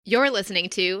You're listening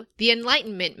to the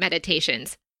Enlighten-Mint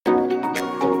Meditations.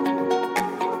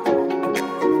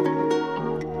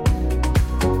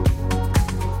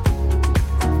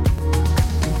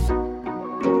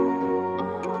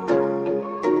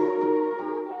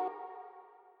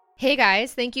 Hey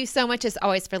guys, thank you so much as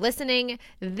always for listening.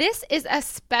 This is a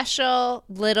special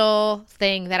little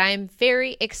thing that I'm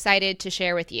very excited to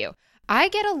share with you. I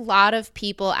get a lot of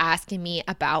people asking me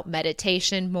about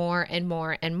meditation more and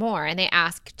more and more. And they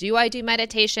ask, do I do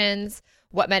meditations?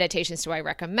 What meditations do I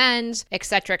recommend?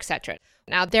 Etc., etc.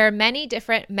 Now, there are many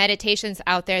different meditations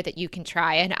out there that you can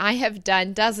try, and I have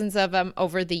done dozens of them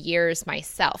over the years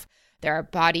myself. There are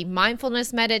body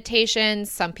mindfulness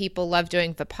meditations. Some people love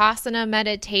doing Vipassana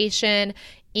meditation.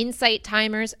 Insight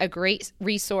timers, a great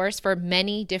resource for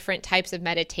many different types of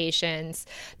meditations.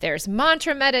 There's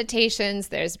mantra meditations,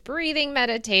 there's breathing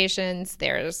meditations,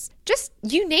 there's just,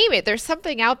 you name it. There's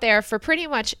something out there for pretty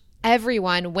much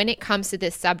everyone when it comes to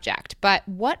this subject. But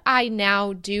what I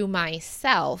now do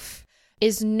myself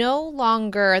is no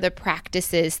longer the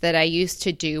practices that I used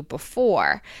to do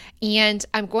before. And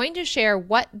I'm going to share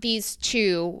what these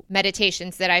two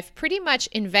meditations that I've pretty much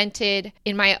invented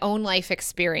in my own life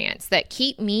experience that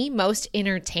keep me most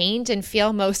entertained and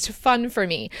feel most fun for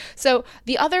me. So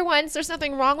the other ones, there's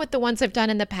nothing wrong with the ones I've done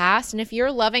in the past. And if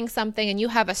you're loving something and you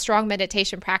have a strong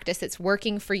meditation practice that's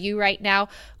working for you right now,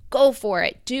 go for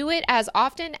it. Do it as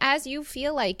often as you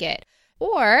feel like it.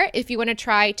 Or if you want to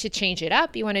try to change it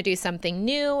up, you want to do something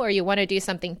new or you want to do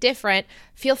something different,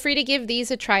 feel free to give these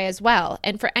a try as well.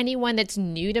 And for anyone that's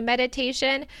new to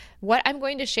meditation, what I'm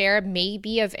going to share may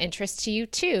be of interest to you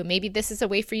too. Maybe this is a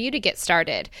way for you to get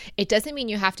started. It doesn't mean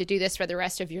you have to do this for the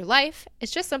rest of your life.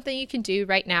 It's just something you can do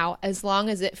right now as long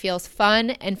as it feels fun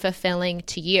and fulfilling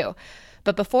to you.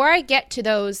 But before I get to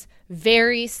those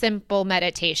very simple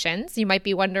meditations, you might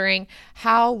be wondering,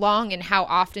 how long and how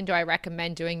often do I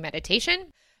recommend doing meditation?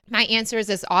 My answer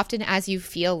is as often as you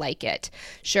feel like it.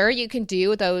 Sure, you can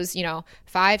do those,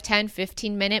 5, 10,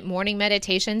 15-minute morning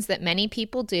meditations that many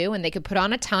people do, and they could put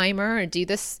on a timer or do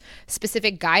this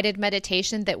specific guided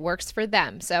meditation that works for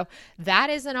them. So that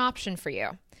is an option for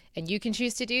you. And you can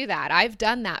choose to do that. I've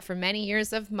done that for many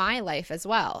years of my life as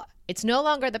well. It's no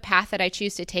longer the path that I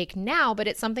choose to take now, but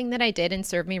it's something that I did and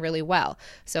served me really well.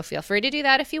 So feel free to do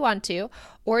that if you want to,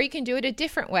 or you can do it a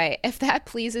different way if that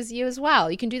pleases you as well.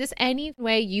 You can do this any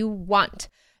way you want.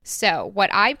 So what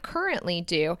I currently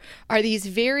do are these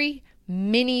very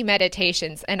mini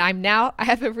meditations, and I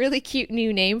have a really cute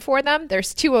new name for them.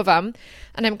 There's 2 of them,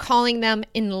 and I'm calling them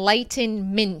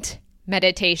Enlighten-Mint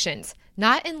Meditations,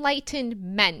 not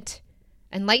Enlightenment.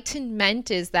 Enlightenment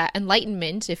is that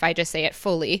enlightenment, if I just say it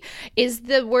fully, is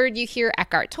the word you hear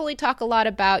Eckhart Tolle talk a lot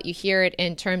about. You hear it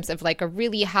in terms of like a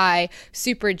really high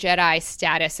super Jedi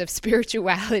status of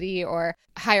spirituality or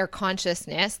higher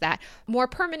consciousness, that more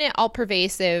permanent,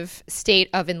 all-pervasive state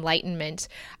of enlightenment.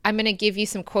 I'm going to give you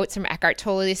some quotes from Eckhart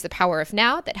Tolle's The Power of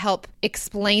Now that help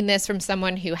explain this from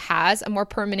someone who has a more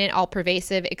permanent,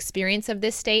 all-pervasive experience of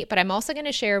this state. But I'm also going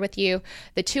to share with you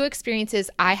the 2 experiences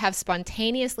I have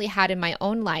spontaneously had in my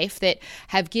own life that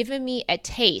have given me a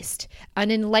taste, an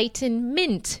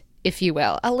enlightenment, if you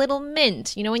will, a little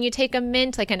mint. When you take a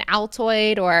mint, like an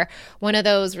Altoid or one of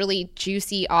those really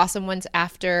juicy, awesome ones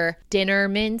after dinner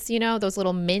mints, those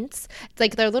little mints. It's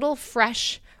like they're little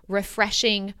fresh,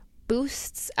 refreshing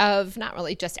boosts of not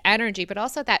really just energy, but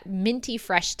also that minty,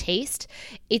 fresh taste.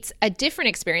 It's a different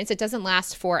experience. It doesn't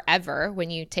last forever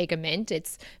when you take a mint.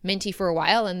 It's minty for a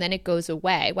while and then it goes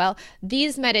away. Well,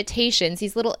 these meditations,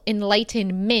 these little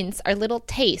enlightened mints are little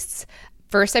tastes.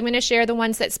 First, I'm going to share the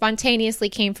ones that spontaneously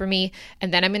came for me,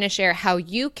 and then I'm going to share how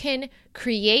you can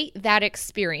create that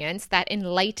experience, that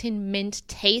enlightenment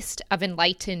taste of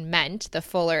enlightenment, the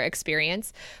fuller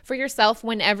experience, for yourself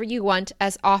whenever you want,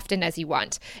 as often as you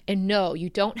want. And no, you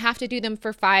don't have to do them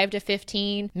for 5 to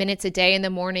 15 minutes a day in the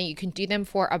morning. You can do them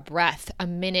for a breath, a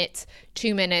minute,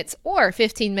 2 minutes, or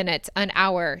 15 minutes, an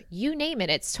hour, you name it.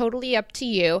 It's totally up to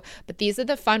you. But these are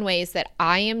the fun ways that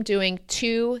I am doing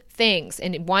 2 things.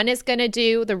 And one is going to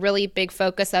do the really big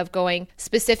focus of going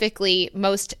specifically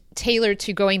most tailored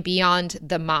to going beyond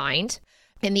the mind.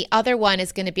 And the other one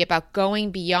is going to be about going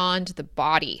beyond the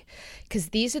body, because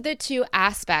these are the 2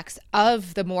 aspects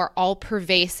of the more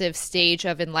all-pervasive stage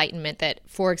of enlightenment that,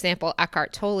 for example,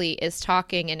 Eckhart Tolle is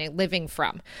talking and living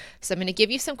from. So I'm going to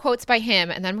give you some quotes by him,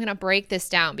 and then I'm going to break this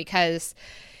down, because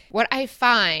what I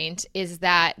find is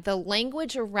that the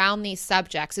language around these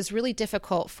subjects is really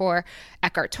difficult for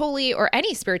Eckhart Tolle or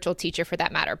any spiritual teacher for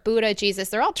that matter. Buddha, Jesus,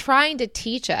 they're all trying to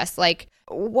teach us, like,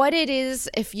 what it is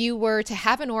if you were to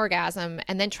have an orgasm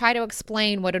and then try to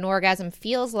explain what an orgasm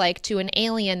feels like to an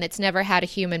alien that's never had a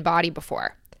human body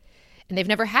before and they've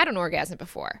never had an orgasm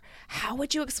before. How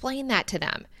would you explain that to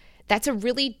them? That's a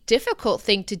really difficult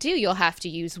thing to do. You'll have to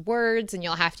use words and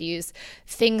you'll have to use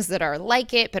things that are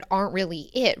like it but aren't really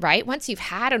it, right? Once you've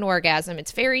had an orgasm,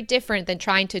 it's very different than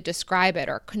trying to describe it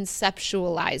or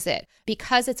conceptualize it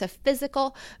because it's a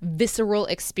physical, visceral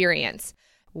experience.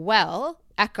 Well,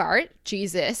 Eckhart,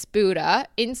 Jesus, Buddha,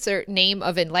 insert name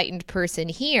of enlightened person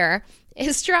here,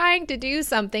 is trying to do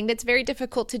something that's very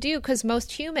difficult to do because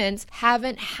most humans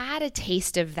haven't had a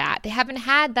taste of that. They haven't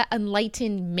had the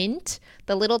Enlighten-Mint,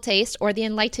 the little taste, or the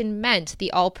Enlighten-Ment,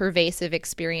 the all-pervasive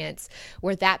experience,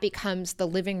 where that becomes the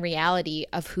living reality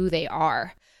of who they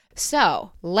are.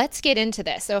 So let's get into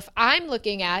this. So if I'm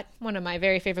looking at one of my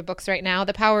very favorite books right now,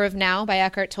 The Power of Now by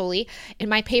Eckhart Tolle, in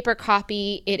my paper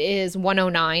copy, it is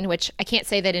 109, which I can't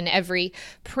say that in every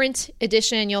print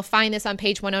edition you'll find this on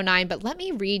page 109, but let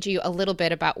me read you a little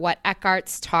bit about what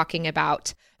Eckhart's talking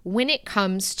about when it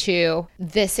comes to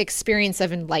this experience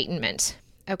of enlightenment.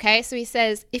 Okay, so he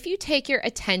says, if you take your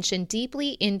attention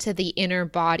deeply into the inner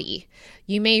body,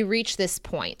 you may reach this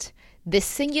point. This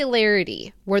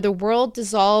singularity where the world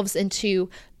dissolves into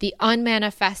the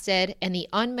unmanifested and the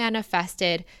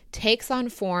unmanifested takes on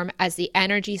form as the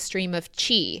energy stream of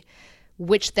chi,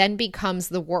 which then becomes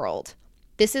the world.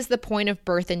 This is the point of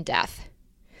birth and death.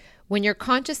 When your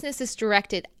consciousness is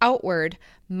directed outward,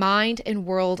 mind and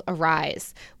world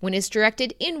arise. When it's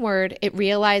directed inward, it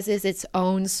realizes its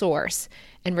own source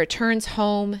and returns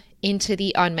home into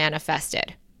the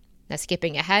unmanifested. Now,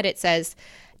 skipping ahead, it says,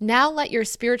 now let your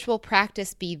spiritual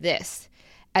practice be this.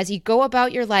 As you go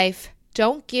about your life,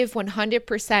 don't give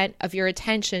 100% of your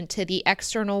attention to the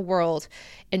external world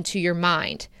and to your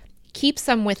mind. Keep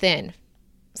some within.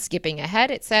 Skipping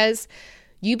ahead, it says,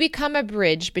 you become a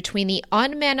bridge between the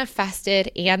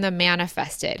unmanifested and the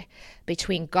manifested,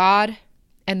 between God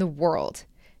and the world.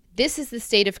 This is the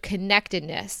state of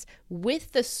connectedness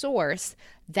with the source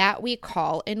that we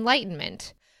call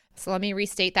enlightenment. So let me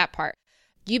restate that part.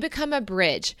 You become a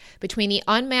bridge between the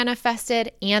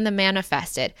unmanifested and the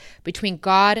manifested, between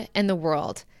God and the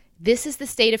world. This is the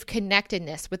state of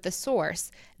connectedness with the source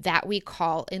that we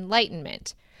call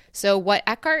enlightenment. So what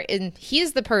Eckhart, and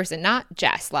he's the person, not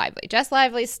Jess Lively. Jess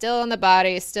Lively's still in the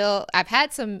body, I've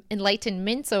had some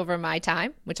enlightenments over my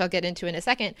time, which I'll get into in a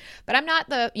second, but I'm not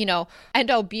the,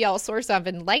 end-all be-all source of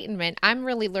enlightenment. I'm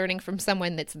really learning from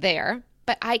someone that's there.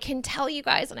 But I can tell you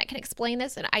guys, and I can explain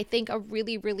this in, I think, a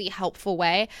really, really helpful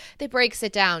way that breaks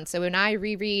it down. So when I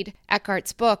reread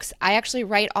Eckhart's books, I actually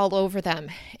write all over them.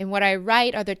 And what I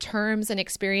write are the terms and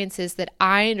experiences that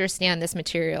I understand this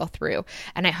material through.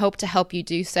 And I hope to help you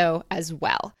do so as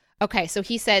well. Okay, so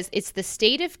he says it's the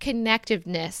state of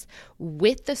connectiveness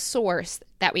with the source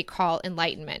that we call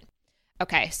enlightenment.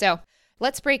 Okay, so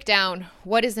let's break down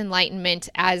what is enlightenment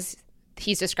as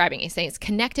he's describing. He's saying it's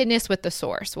connectedness with the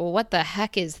source. Well, what the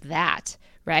heck is that,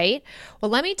 right?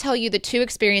 Well, let me tell you the two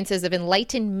experiences of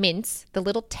enlightenments, the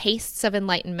little tastes of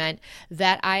enlightenment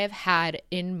that I have had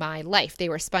in my life. They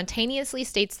were spontaneously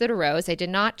states that arose. I did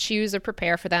not choose or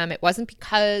prepare for them. It wasn't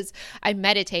because I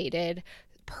meditated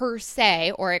per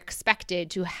se or expected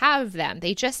to have them.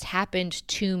 They just happened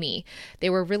to me. They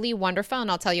were really wonderful, and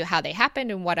I'll tell you how they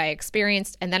happened and what I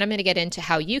experienced, and then I'm going to get into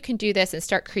how you can do this and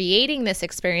start creating this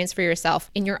experience for yourself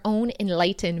in your own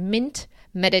Enlighten-Mint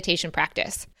meditation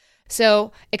practice.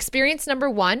 So experience number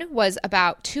one was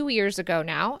about 2 years ago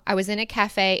now. I was in a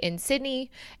cafe in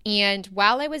Sydney, and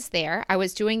while I was there, I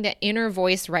was doing the inner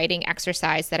voice writing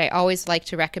exercise that I always like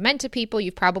to recommend to people.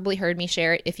 You've probably heard me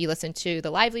share it if you listen to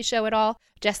The Lively Show at all.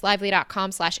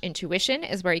 JessLively.com/intuition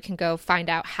is where you can go find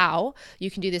out how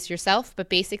you can do this yourself. But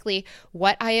basically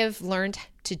what I have learned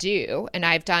to do, and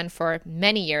I've done for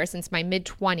many years, since my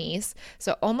mid-20s,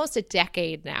 so almost a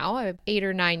decade now, I'm 8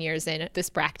 or 9 years in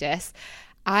this practice,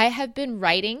 I have been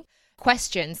writing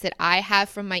questions that I have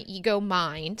from my ego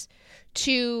mind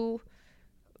to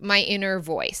my inner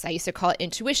voice. I used to call it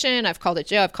intuition. I've called it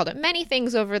Joe. I've called it many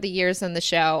things over the years on the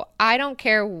show. I don't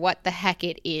care what the heck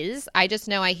it is. I just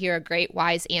know I hear a great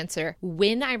wise answer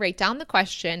when I write down the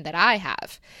question that I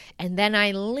have. And then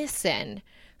I listen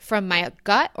from my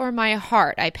gut or my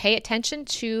heart. I pay attention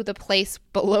to the place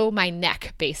below my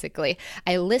neck, basically.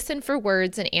 I listen for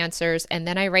words and answers, and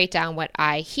then I write down what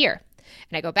I hear.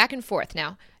 And I go back and forth.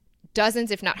 Now,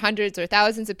 dozens, if not hundreds or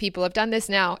thousands of people have done this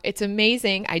now. It's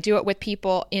amazing. I do it with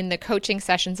people in the coaching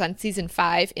sessions on season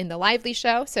 5 in the Lively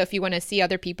show. So if you want to see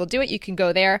other people do it, you can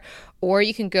go there, or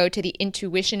you can go to the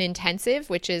Intuition Intensive,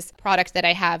 which is a product that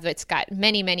I have that's got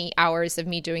many, many hours of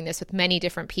me doing this with many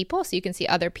different people. So you can see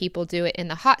other people do it in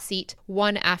the hot seat,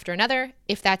 one after another.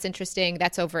 If that's interesting,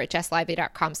 that's over at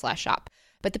jesslively.com/shop.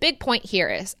 But the big point here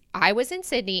is I was in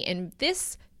Sydney, and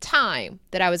this time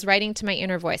that I was writing to my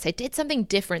inner voice, I did something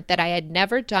different that I had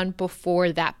never done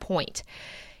before that point.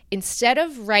 Instead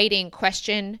of writing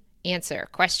question, answer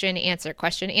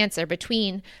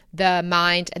between the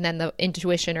mind and then the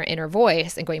intuition or inner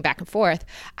voice and going back and forth,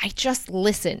 I just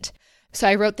listened. So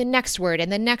I wrote the next word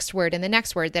and the next word and the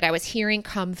next word that I was hearing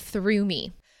come through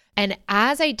me. And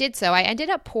as I did so, I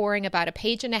ended up pouring about 1.5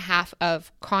 pages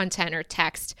of content or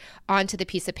text onto the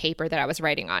piece of paper that I was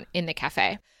writing on in the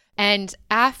cafe. And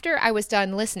after I was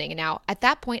done listening, now at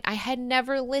that point, I had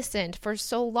never listened for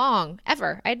so long,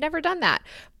 ever. I had never done that.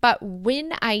 But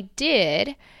when I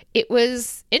did, it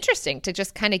was interesting to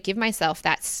just kind of give myself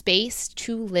that space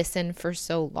to listen for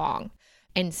so long.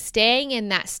 And staying in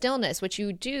that stillness, what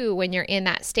you do when you're in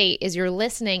that state is you're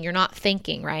listening, you're not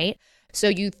thinking, right? So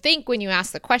you think when you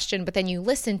ask the question, but then you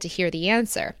listen to hear the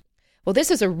answer. Well,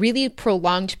 this is a really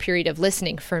prolonged period of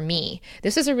listening for me.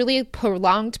 This is a really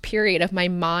prolonged period of my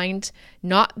mind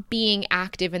not being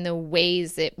active in the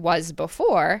ways it was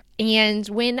before. And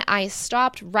when I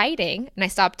stopped writing and I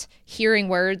stopped hearing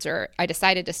words, or I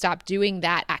decided to stop doing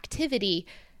that activity,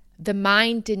 the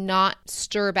mind did not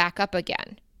stir back up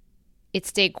again. It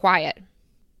stayed quiet,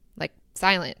 like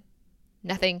silent.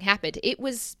 Nothing happened. It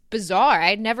was bizarre. I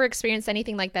had never experienced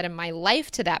anything like that in my life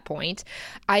to that point.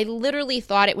 I literally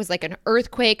thought it was like an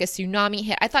earthquake, a tsunami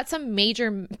hit. I thought some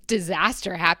major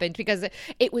disaster happened because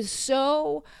it was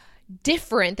so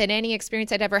different than any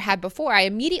experience I'd ever had before. I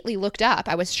immediately looked up.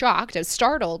 I was shocked. I was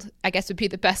startled, I guess would be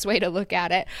the best way to look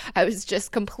at it. I was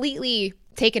just completely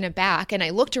taken aback, and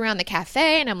I looked around the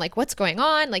cafe and I'm like, what's going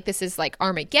on? Like, this is like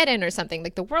Armageddon or something,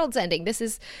 like the world's ending. This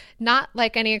is not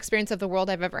like any experience of the world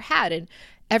I've ever had. And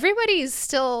everybody's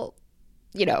still,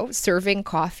 serving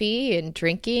coffee and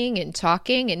drinking and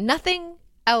talking, and nothing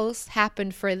else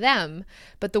happened for them.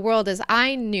 But the world as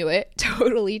I knew it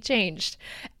totally changed.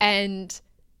 And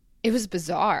it was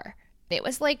bizarre. It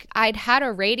was like I'd had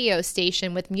a radio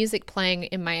station with music playing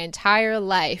in my entire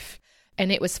life,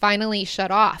 and it was finally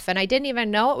shut off. And I didn't even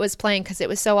know it was playing because it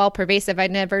was so all pervasive. I'd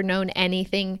never known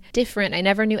anything different. I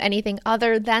never knew anything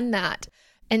other than that.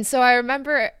 And so I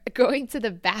remember going to the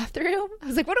bathroom. I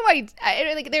was like, what do I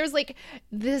like, there was like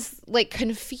this like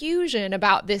confusion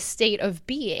about this state of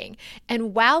being.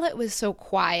 And while it was so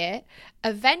quiet,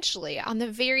 eventually on the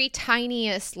very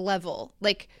tiniest level,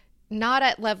 like not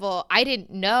at level, I didn't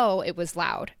know it was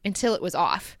loud until it was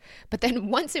off. But then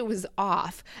once it was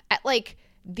off, at like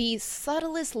the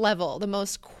subtlest level, the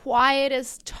most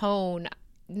quietest tone,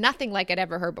 nothing like I'd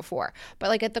ever heard before, but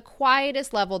like at the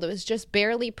quietest level that was just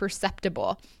barely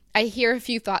perceptible, I hear a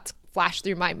few thoughts flash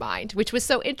through my mind, which was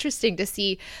so interesting to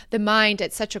see the mind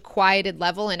at such a quieted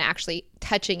level and actually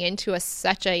touching into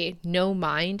such a no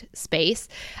mind space.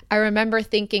 I remember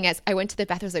thinking as I went to the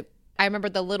bathroom, I remember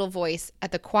the little voice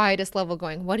at the quietest level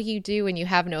going, what do you do when you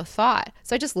have no thought?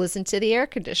 So I just listened to the air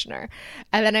conditioner.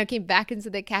 And then I came back into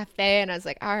the cafe and I was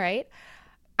like, all right.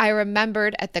 I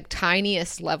remembered at the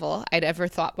tiniest level I'd ever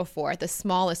thought before, the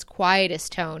smallest,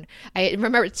 quietest tone. I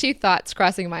remember 2 thoughts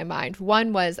crossing my mind.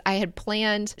 One was I had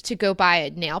planned to go buy a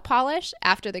nail polish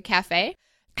after the cafe.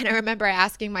 And I remember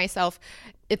asking myself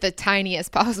at the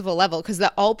tiniest possible level, because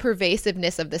the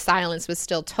all-pervasiveness of the silence was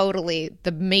still totally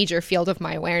the major field of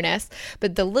my awareness.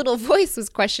 But the little voice was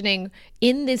questioning,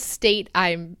 in this state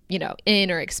I'm,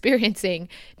 in or experiencing,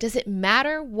 does it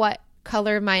matter what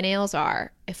color my nails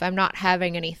are if I'm not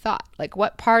having any thought? Like,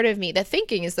 what part of me, the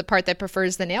thinking is the part that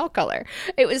prefers the nail color.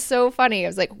 It was so funny. I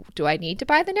was like, do I need to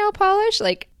buy the nail polish?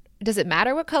 Like, does it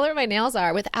matter what color my nails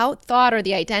are? Without thought or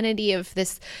the identity of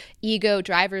this ego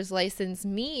driver's license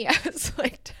me, I was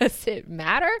like, does it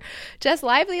matter? Jess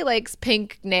Lively likes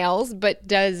pink nails, but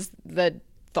does the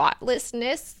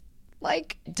thoughtlessness,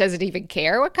 does it even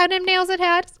care what kind of nails it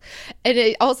has? And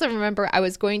I also remember I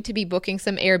was going to be booking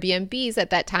some Airbnbs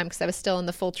at that time because I was still in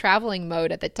the full traveling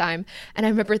mode at the time. And I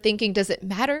remember thinking, does it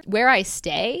matter where I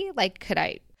stay? Could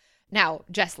I? Now,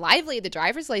 Jess Lively, the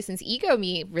driver's license ego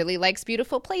me, really likes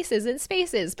beautiful places and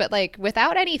spaces, but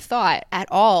without any thought at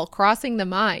all crossing the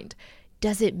mind,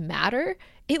 does it matter?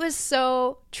 It was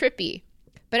so trippy.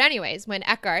 But anyways, when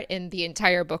Eckhart in the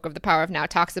entire book of The Power of Now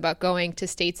talks about going to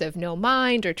states of no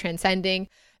mind or transcending,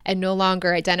 and no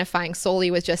longer identifying solely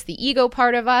with just the ego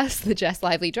part of us, the Jess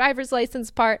Lively driver's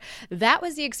license part. That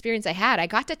was the experience I had. I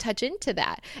got to touch into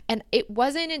that. And it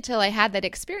wasn't until I had that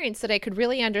experience that I could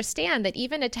really understand that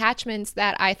even attachments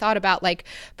that I thought about, like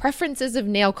preferences of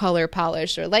nail color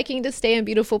polish or liking to stay in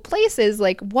beautiful places,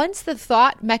 like once the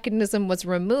thought mechanism was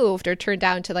removed or turned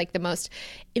down to like the most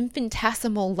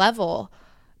infinitesimal level,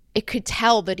 it could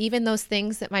tell that even those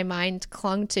things that my mind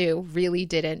clung to really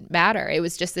didn't matter. It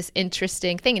was just this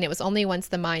interesting thing. And it was only once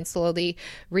the mind slowly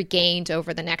regained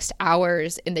over the next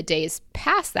hours in the days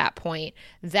past that point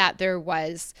that there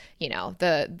was,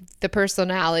 the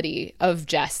personality of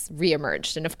Jess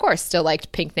reemerged. And of course, still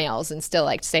liked pink nails and still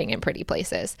liked staying in pretty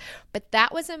places. But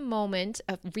that was a moment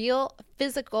of real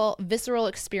physical, visceral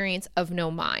experience of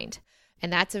no mind.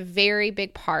 And that's a very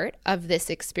big part of this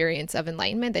experience of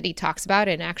enlightenment that he talks about,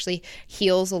 and actually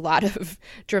heals a lot of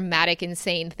dramatic,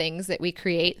 insane things that we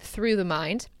create through the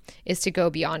mind, is to go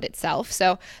beyond itself.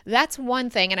 So that's one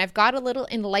thing. And I've got a little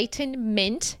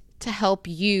Enlighten-Mint to help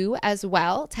you as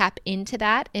well tap into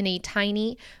that in a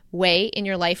tiny way in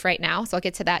your life right now. So I'll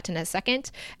get to that in a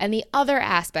second. And the other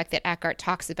aspect that Eckhart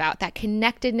talks about, that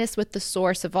connectedness with the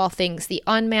source of all things, the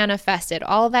unmanifested,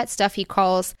 all of that stuff he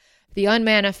calls the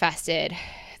unmanifested,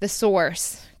 the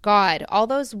source, God, all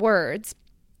those words.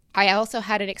 I also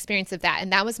had an experience of that,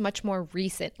 and that was much more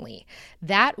recently.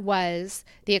 That was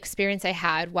the experience I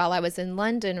had while I was in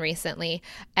London recently,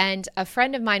 and a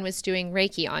friend of mine was doing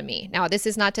Reiki on me. Now, this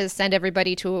is not to send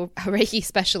everybody to a Reiki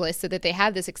specialist so that they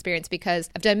have this experience, because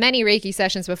I've done many Reiki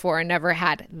sessions before and never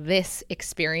had this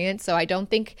experience, so I don't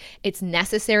think it's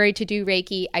necessary to do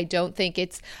Reiki. I don't think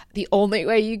it's the only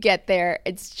way you get there.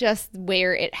 It's just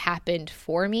where it happened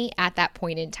for me at that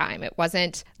point in time. It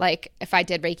wasn't like if I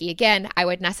did Reiki again, I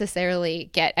would necessarily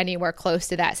get anywhere close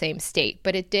to that same state,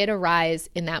 but it did arise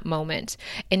in that moment.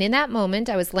 And in that moment,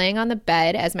 I was laying on the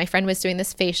bed as my friend was doing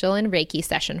this facial and Reiki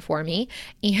session for me.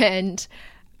 And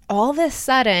all of a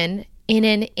sudden, in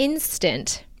an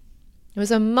instant, it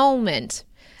was a moment.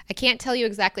 I can't tell you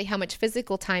exactly how much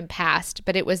physical time passed,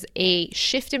 but it was a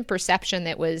shift in perception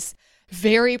that was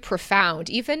very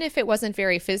profound. Even if it wasn't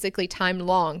very physically time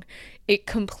long, it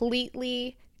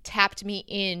completely tapped me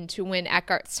into when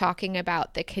Eckhart's talking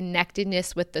about the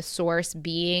connectedness with the source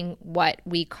being what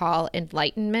we call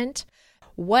enlightenment.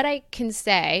 What I can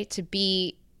say to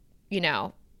be,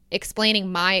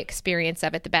 explaining my experience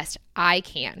of it the best I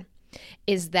can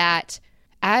is that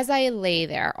as I lay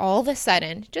there, all of a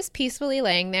sudden, just peacefully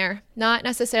laying there, not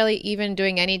necessarily even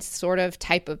doing any sort of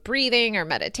type of breathing or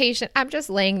meditation, I'm just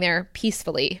laying there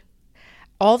peacefully.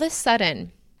 All of a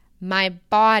sudden, my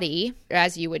body,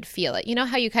 as you would feel it, you know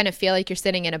how you kind of feel like you're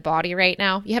sitting in a body right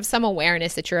now? You have some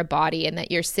awareness that you're a body and that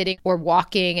you're sitting or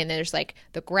walking, and there's like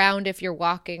the ground if you're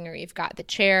walking, or you've got the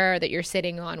chair that you're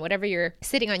sitting on, whatever you're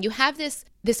sitting on. You have this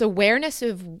awareness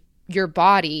of your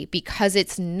body because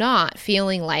it's not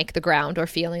feeling like the ground or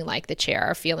feeling like the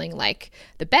chair or feeling like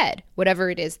the bed,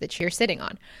 whatever it is that you're sitting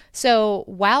on. So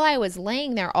while I was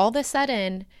laying there, all of a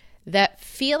sudden, that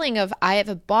feeling of I have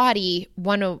a body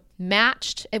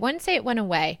matched, I wouldn't say it went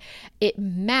away, it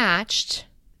matched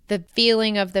the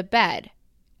feeling of the bed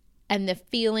and the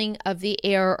feeling of the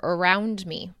air around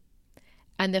me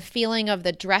and the feeling of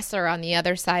the dresser on the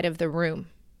other side of the room.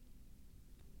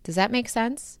 Does that make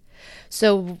sense?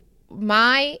 So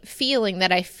my feeling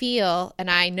that I feel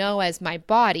and I know as my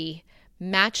body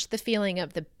matched the feeling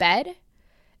of the bed.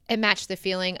 It matched the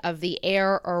feeling of the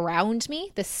air around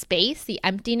me, the space, the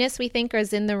emptiness we think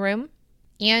is in the room,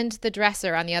 and the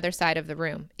dresser on the other side of the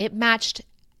room. It matched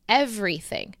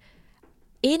everything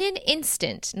in an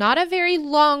instant, not a very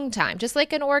long time, just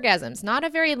like an orgasm. It's not a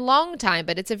very long time,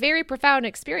 but it's a very profound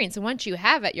experience. And once you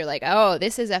have it, you're like, oh,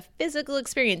 this is a physical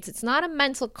experience. It's not a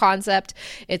mental concept.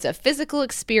 It's a physical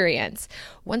experience.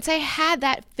 Once I had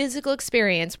that physical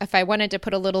experience, if I wanted to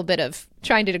put a little bit of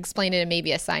trying to explain it in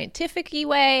maybe a scientific-y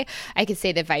way, I could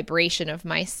say the vibration of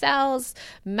my cells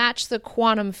matched the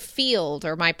quantum field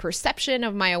or my perception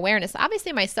of my awareness.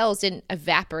 Obviously, my cells didn't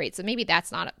evaporate, so maybe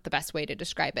that's not the best way to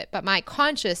describe it. But my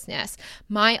consciousness,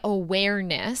 my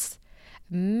awareness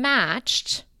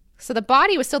matched. So the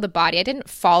body was still the body. I didn't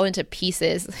fall into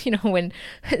pieces, when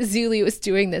Zuli was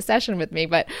doing this session with me.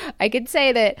 But I could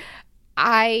say that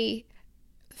I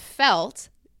felt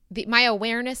my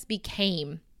awareness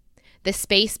became the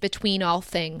space between all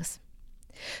things.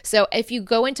 So if you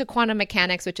go into quantum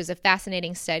mechanics, which is a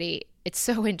fascinating study, it's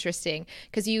so interesting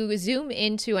because you zoom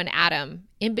into an atom.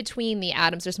 In between the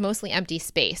atoms, there's mostly empty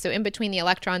space. So in between the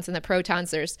electrons and the protons,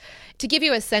 to give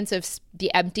you a sense of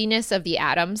the emptiness of the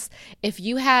atoms, if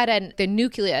you had the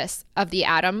nucleus of the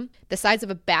atom the size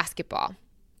of a basketball,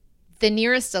 the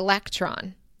nearest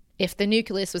electron if the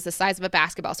nucleus was the size of a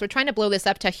basketball. So we're trying to blow this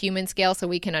up to a human scale so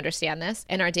we can understand this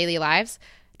in our daily lives.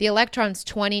 The electron's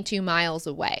 22 miles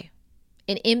away.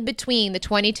 And in between the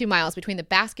 22 miles between the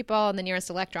basketball and the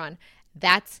nearest electron,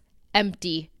 that's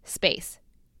empty space.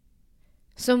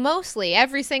 So mostly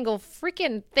every single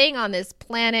freaking thing on this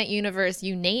planet, universe,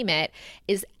 you name it,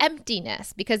 is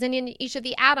emptiness, because in each of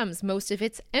the atoms, most of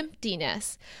it's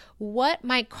emptiness. What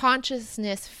my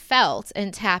consciousness felt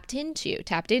and tapped into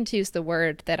is the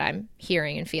word that I'm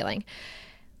hearing and feeling,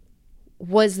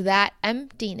 was that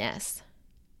emptiness.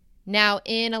 Now,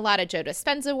 in a lot of Joe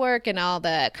Dispenza work and all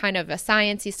the kind of a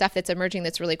sciencey stuff that's emerging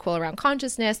that's really cool around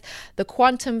consciousness, the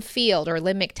quantum field, or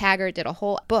Lynn McTaggart did a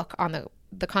whole book on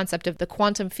the concept of the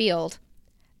quantum field.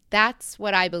 That's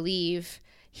what I believe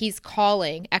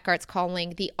Eckhart's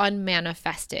calling the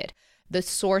unmanifested, the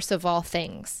source of all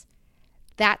things.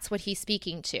 That's what he's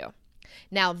speaking to.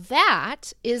 Now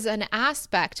that is an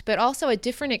aspect, but also a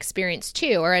different experience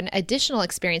too, or an additional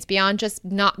experience beyond just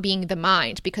not being the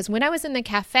mind. Because when I was in the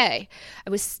cafe, I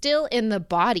was still in the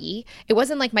body. It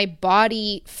wasn't like my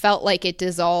body felt like it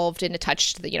dissolved and it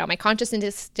touched, my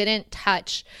consciousness didn't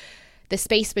touch the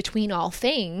space between all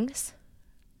things,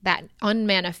 that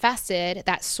unmanifested,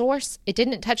 that source. It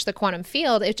didn't touch the quantum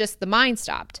field. It just, the mind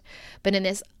stopped. But in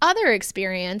this other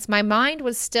experience, my mind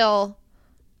was still,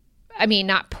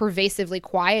 not pervasively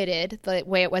quieted the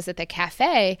way it was at the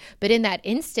cafe, but in that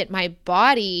instant, my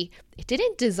body, it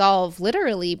didn't dissolve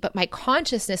literally, but my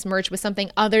consciousness merged with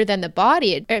something other than the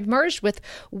body. It merged with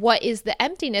what is the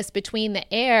emptiness between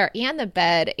the air and the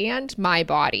bed and my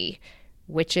body,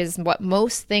 which is what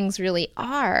most things really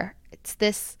are. It's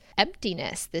this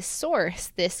emptiness, this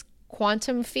source, this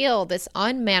quantum field, this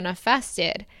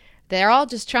unmanifested. They're all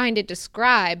just trying to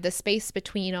describe the space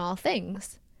between all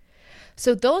things.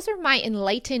 So those are my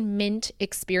Enlighten-Mint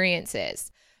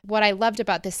experiences. What I loved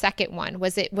about the second one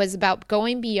was it was about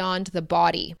going beyond the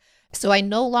body. So I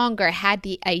no longer had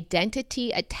the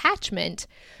identity attachment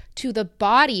to the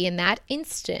body in that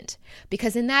instant,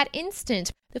 because in that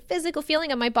instant, the physical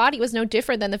feeling of my body was no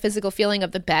different than the physical feeling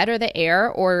of the bed or the air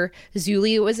or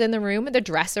Zuli was in the room or the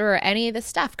dresser or any of the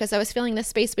stuff, because I was feeling the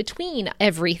space between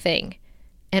everything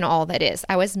and all that is.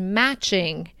 I was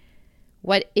matching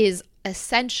what is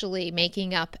essentially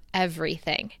making up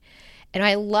everything. And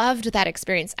I loved that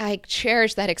experience. I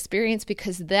cherished that experience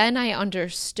because then I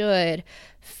understood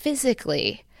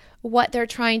physically what they're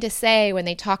trying to say when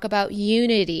they talk about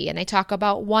unity and they talk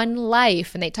about one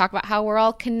life and they talk about how we're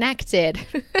all connected.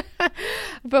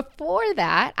 Before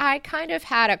that, I kind of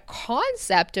had a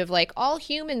concept of like all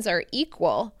humans are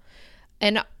equal.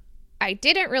 And I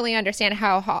didn't really understand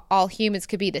how all humans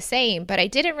could be the same, but I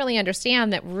didn't really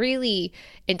understand that really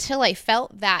until I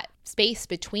felt that space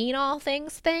between all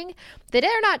things thing, that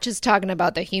they're not just talking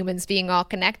about the humans being all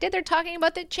connected. They're talking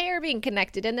about the chair being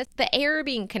connected and the air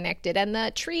being connected and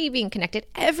the tree being connected,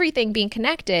 everything being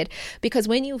connected. Because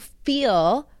when you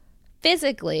feel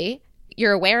physically,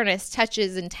 your awareness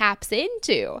touches and taps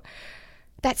into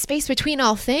that space between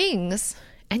all things,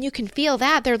 and you can feel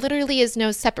that there literally is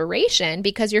no separation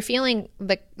because you're feeling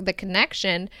the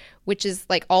connection, which is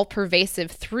like all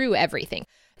pervasive through everything.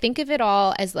 Think of it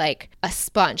all as like a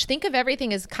sponge. Think of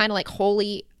everything as kind of like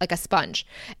wholly like a sponge.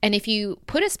 And if you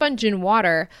put a sponge in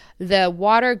water, the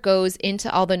water goes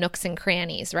into all the nooks and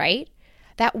crannies, right?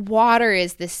 That water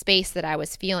is the space that I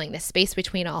was feeling, the space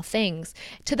between all things,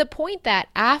 to the point that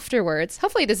afterwards,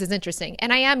 hopefully this is interesting,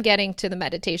 and I am getting to the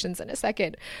meditations in a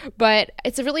second, but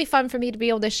it's really fun for me to be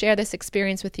able to share this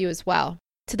experience with you as well.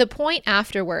 To the point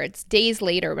afterwards, days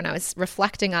later, when I was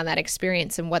reflecting on that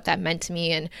experience and what that meant to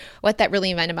me and what that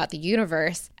really meant about the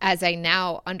universe, as I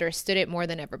now understood it more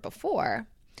than ever before,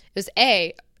 it was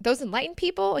those enlightened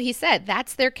people, he said,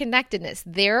 that's their connectedness,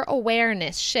 their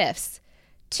awareness shifts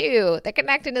to the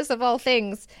connectedness of all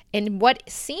things. And what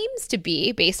seems to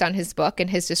be, based on his book and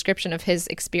his description of his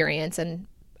experience and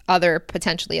other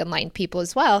potentially enlightened people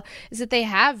as well, is that they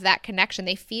have that connection.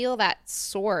 They feel that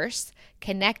source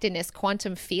connectedness,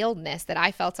 quantum fieldness that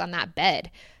I felt on that bed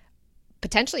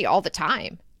potentially all the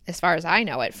time, as far as I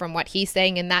know it, from what he's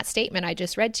saying in that statement I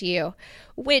just read to you,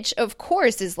 which of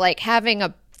course is like having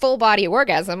a full body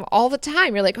orgasm all the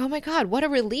time. You're like, oh my God, what a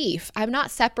relief. I'm not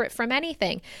separate from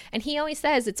anything. And he always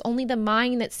says it's only the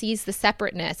mind that sees the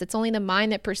separateness. It's only the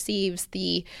mind that perceives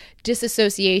the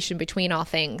disassociation between all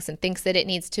things and thinks that it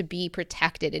needs to be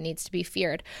protected. It needs to be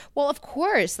feared. Well, of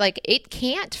course, like it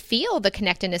can't feel the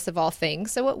connectedness of all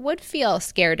things. So it would feel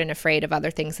scared and afraid of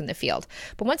other things in the field.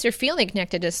 But once you're feeling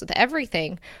connectedness with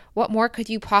everything, what more could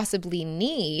you possibly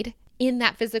need in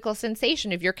that physical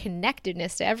sensation of your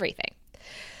connectedness to everything?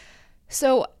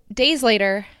 So days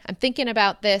later, I'm thinking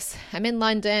about this. I'm in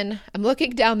London. I'm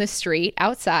looking down the street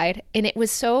outside, and it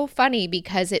was so funny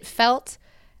because it felt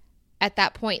at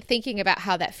that point, thinking about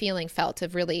how that feeling felt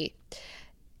of really,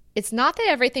 it's not that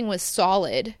everything was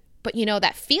solid, but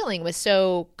that feeling was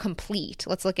so complete.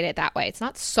 Let's look at it that way. It's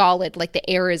not solid like the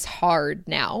air is hard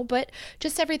now, but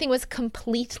just everything was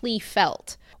completely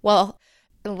felt. Well,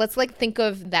 let's think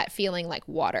of that feeling like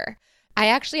water. I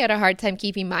actually had a hard time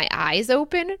keeping my eyes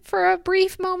open for a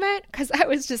brief moment because I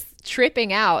was just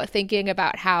tripping out thinking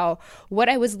about what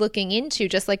I was looking into,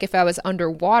 just like if I was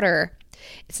underwater.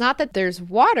 It's not that there's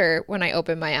water when I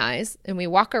open my eyes and we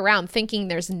walk around thinking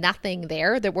there's nothing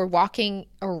there, that we're walking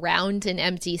around an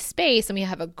empty space and we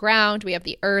have a ground, we have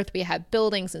the earth, we have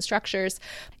buildings and structures.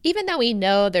 Even though we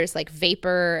know there's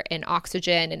vapor and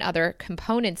oxygen and other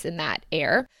components in that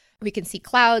air, we can see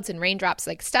clouds and raindrops,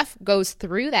 stuff goes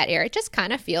through that air. It just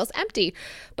kind of feels empty.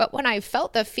 But when I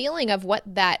felt the feeling of what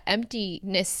that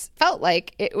emptiness felt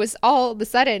like, it was all of a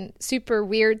sudden super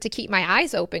weird to keep my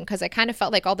eyes open because I kind of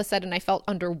felt like all of a sudden I felt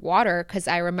underwater because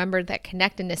I remembered that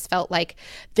connectedness felt like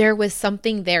there was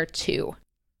something there too.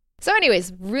 So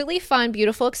anyways, really fun,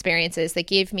 beautiful experiences that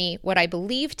gave me what I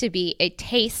believe to be a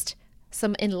taste,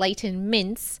 some enlightened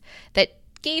mints that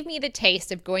gave me the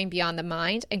taste of going beyond the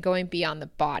mind and going beyond the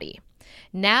body.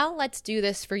 Now let's do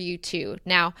this for you too.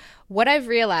 Now, what I've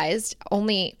realized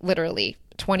only literally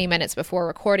 20 minutes before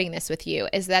recording this with you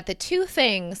is that the two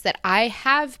things that I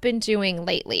have been doing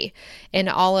lately in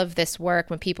all of this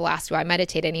work, when people ask, do I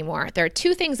meditate anymore? There are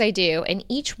two things I do, and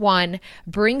each one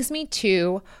brings me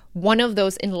to one of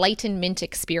those Enlighten-Mint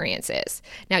experiences.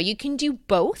 Now, you can do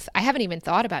both. I haven't even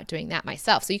thought about doing that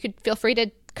myself. So you could feel free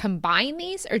to combine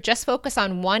these or just focus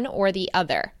on one or the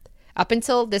other. Up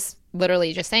until this,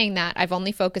 literally just saying that, I've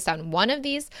only focused on one of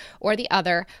these or the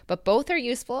other, but both are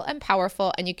useful and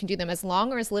powerful, and you can do them as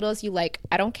long or as little as you like.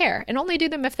 I don't care, and only do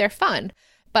them if they're fun.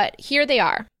 But here they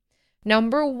are.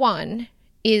 Number one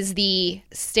is the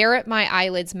stare at my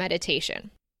eyelids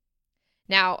meditation.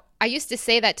 Now, I used to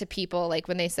say that to people,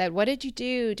 when they said, what did you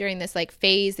do during this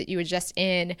phase that you were just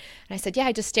in? And I said, yeah,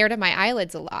 I just stared at my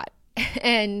eyelids a lot.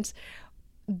 And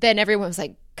then everyone was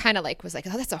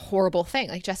oh, that's a horrible thing.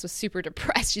 Jess was super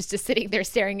depressed. She's just sitting there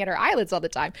staring at her eyelids all the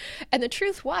time. And the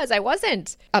truth was, I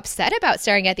wasn't upset about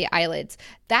staring at the eyelids.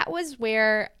 That was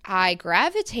where I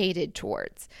gravitated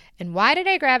towards. And why did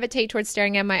I gravitate towards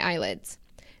staring at my eyelids?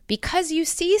 Because you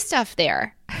see stuff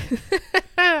there.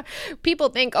 People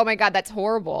think, oh my God, that's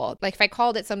horrible. If I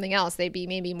called it something else, they'd be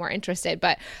maybe more interested.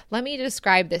 But let me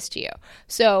describe this to you.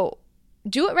 So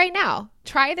do it right now.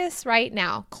 Try this right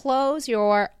now. Close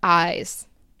your eyes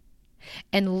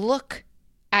and look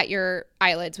at your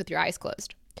eyelids with your eyes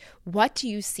closed. What do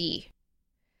you see?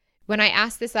 When I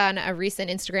asked this on a recent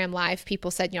Instagram live,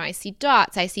 people said, I see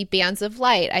dots, I see bands of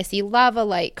light, I see lava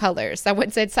light colors.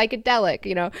 Someone said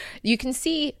psychedelic, you can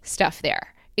see stuff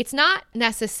there. It's not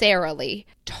necessarily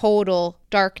total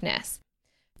darkness.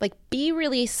 Be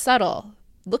really subtle.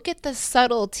 Look at the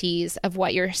subtleties of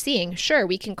what you're seeing. Sure,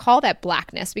 we can call that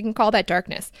blackness, we can call that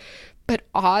darkness, but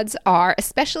odds are,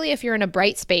 especially if you're in a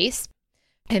bright space,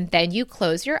 and then you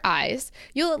close your eyes,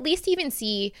 you'll at least even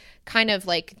see kind of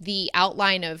the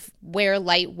outline of where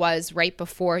light was right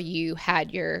before you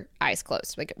had your eyes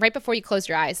closed. Right before you closed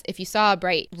your eyes, if you saw a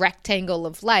bright rectangle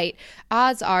of light,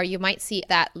 odds are you might see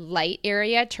that light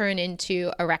area turn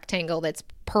into a rectangle that's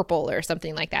purple or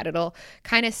something like that. It'll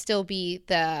kind of still be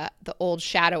the old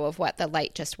shadow of what the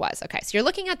light just was. Okay, so you're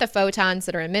looking at the photons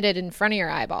that are emitted in front of your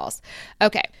eyeballs.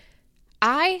 Okay,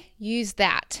 I use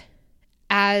that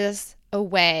as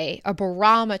a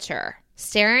barometer,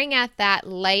 staring at that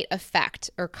light effect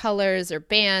or colors or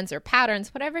bands or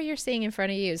patterns, whatever you're seeing in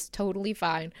front of you is totally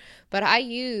fine. But I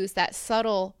use that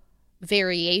subtle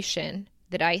variation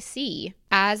that I see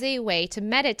as a way to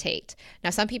meditate. Now,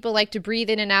 some people like to breathe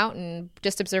in and out and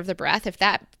just observe the breath. If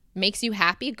that makes you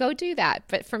happy, go do that.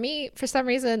 But for me, for some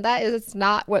reason, that is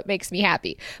not what makes me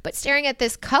happy. But staring at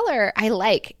this color, I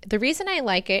like. The reason I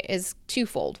like it is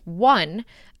twofold. One,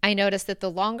 I notice that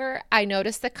the longer I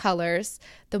notice the colors,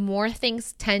 the more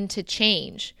things tend to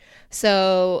change.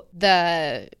 So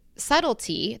the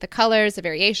subtlety, the colors, the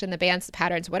variation, the bands, the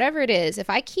patterns, whatever it is,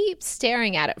 if I keep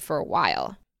staring at it for a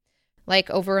while,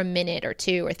 over a minute or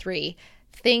two or three,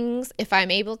 things, if I'm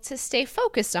able to stay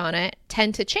focused on it,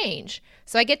 tend to change.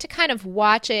 So I get to kind of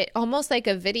watch it almost like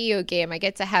a video game. I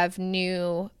get to have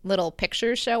new little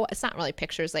pictures show. It's not really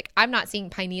pictures. Like I'm not seeing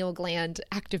pineal gland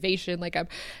activation. Like I'm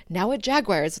now a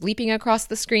jaguar is leaping across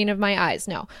the screen of my eyes.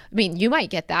 No, I mean, you might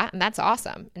get that and that's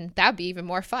awesome. And that'd be even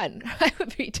more fun. I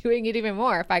would be doing it even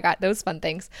more if I got those fun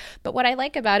things. But what I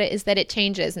like about it is that it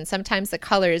changes. And sometimes the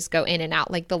colors go in and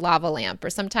out like the lava lamp, or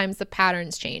sometimes the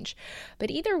patterns change. But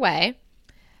either way,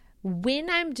 when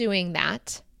I'm doing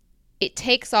that, it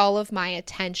takes all of my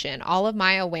attention, all of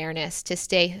my awareness to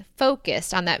stay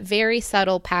focused on that very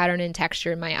subtle pattern and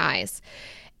texture in my eyes.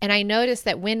 And I notice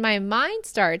that when my mind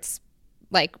starts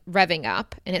like revving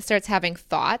up and it starts having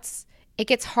thoughts, it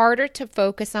gets harder to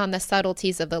focus on the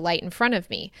subtleties of the light in front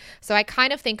of me. So I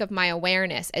kind of think of my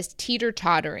awareness as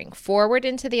teeter-tottering forward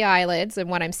into the eyelids and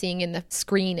what I'm seeing in the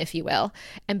screen, if you will,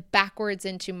 and backwards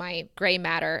into my gray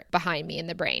matter behind me in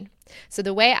the brain. So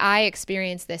the way I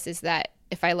experience this is that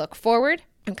if I look forward,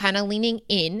 I'm kind of leaning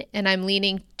in and I'm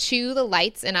leaning to the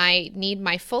lights, and I need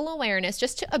my full awareness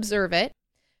just to observe it.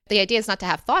 The idea is not to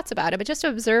have thoughts about it, but just to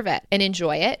observe it and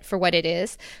enjoy it for what it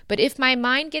is. But if my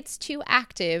mind gets too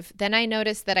active, then I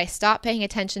notice that I stop paying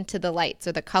attention to the lights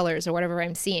or the colors or whatever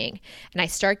I'm seeing. And I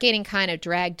start getting kind of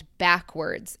dragged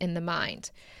backwards in the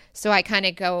mind. So I kind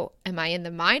of go, am I in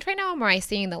the mind right now, or am I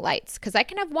seeing the lights? Because I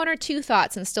can have one or two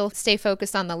thoughts and still stay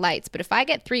focused on the lights. But if I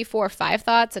get 3, 4, 5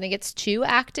 thoughts and it gets too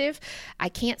active, I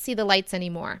can't see the lights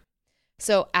anymore.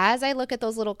 So as I look at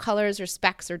those little colors or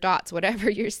specks or dots, whatever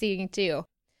you're seeing too,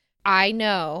 I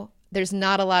know there's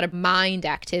not a lot of mind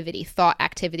activity, thought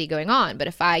activity going on. But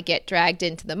if I get dragged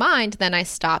into the mind, then I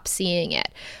stop seeing it.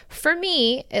 For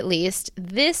me, at least,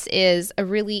 this is a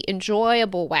really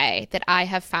enjoyable way that I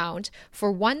have found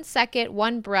for 1 second,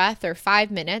 1 breath, or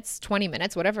 5 minutes, 20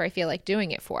 minutes, whatever I feel like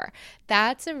doing it for.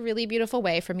 That's a really beautiful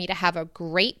way for me to have a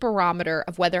great barometer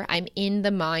of whether I'm in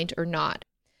the mind or not.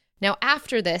 Now,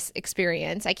 after this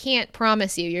experience, I can't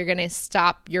promise you're going to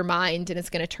stop your mind and it's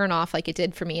going to turn off like it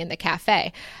did for me in the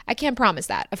cafe. I can't promise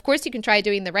that. Of course, you can try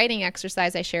doing the writing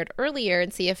exercise I shared earlier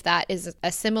and see if that is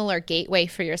a similar gateway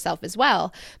for yourself as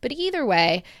well. But either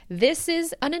way, this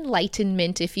is an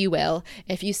enlightenment, if you will.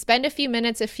 If you spend a few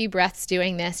minutes, a few breaths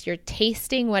doing this, you're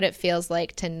tasting what it feels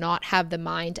like to not have the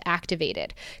mind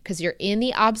activated, because you're in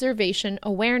the observation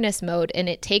awareness mode, and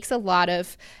it takes a lot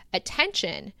of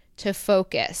attention to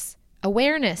focus,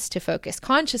 awareness to focus,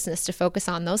 consciousness to focus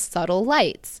on those subtle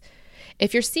lights.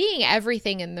 If you're seeing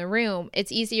everything in the room,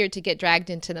 it's easier to get dragged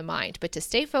into the mind, but to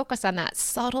stay focused on that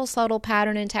subtle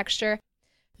pattern and texture,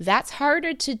 that's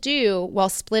harder to do while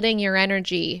splitting your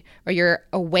energy, or your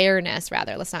awareness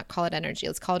rather. Let's not call it energy.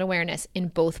 Let's call it awareness in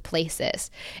both places.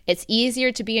 It's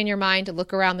easier to be in your mind, to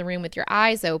look around the room with your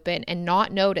eyes open and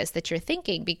not notice that you're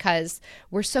thinking, because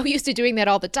we're so used to doing that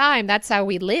all the time. That's how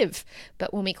we live.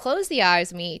 But when we close the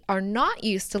eyes, we are not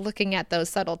used to looking at those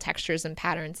subtle textures and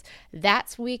patterns.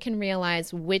 That's when we can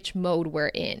realize which mode we're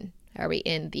in. Are we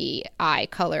in the eye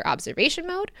color observation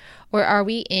mode, or are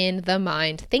we in the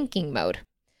mind thinking mode?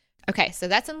 Okay, so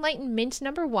that's Enlighten-Mint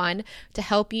number 1, to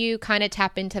help you kind of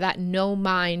tap into that no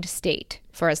mind state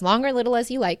for as long or little as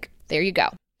you like. There you go.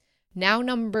 Now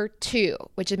number 2,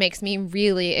 which makes me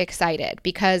really excited,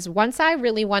 because once I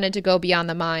really wanted to go beyond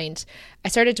the mind, I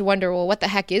started to wonder, well, what the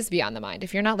heck is beyond the mind?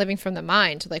 If you're not living from the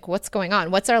mind, like what's going on?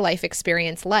 What's our life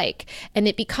experience like? And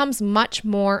it becomes much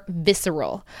more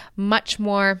visceral, much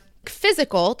more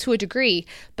physical to a degree,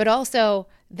 but also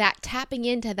that tapping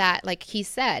into that, like he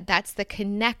said, that's the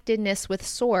connectedness with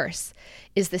source,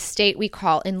 is the state we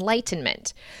call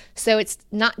enlightenment. So it's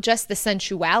not just the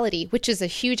sensuality, which is a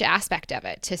huge aspect of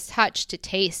it, to touch, to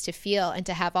taste, to feel, and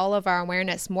to have all of our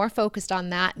awareness more focused on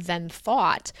that than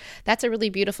thought. That's a really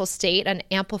beautiful state, an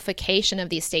amplification of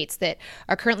these states that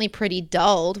are currently pretty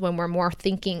dulled when we're more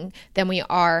thinking than we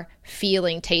are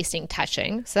feeling, tasting,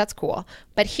 touching. So that's cool.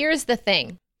 But here's the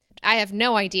thing. I have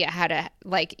no idea how to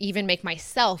even make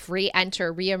myself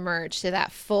re-enter, re-emerge to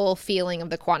that full feeling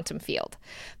of the quantum field.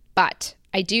 But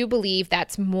I do believe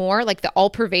that's more like the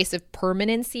all-pervasive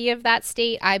permanency of that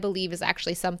state, I believe, is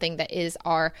actually something that is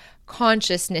our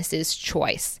consciousness's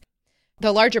choice.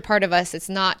 The larger part of us, it's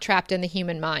not trapped in the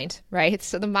human mind, right?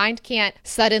 So the mind can't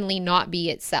suddenly not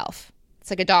be itself. It's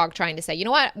like a dog trying to say, you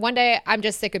know what, one day I'm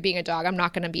just sick of being a dog. I'm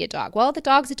not going to be a dog. Well, the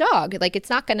dog's a dog. Like,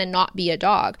 it's not going to not be a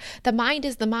dog. The mind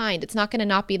is the mind. It's not going to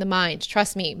not be the mind.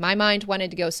 Trust me, my mind wanted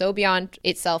to go so beyond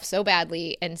itself so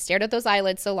badly and stared at those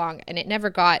eyelids so long, and it never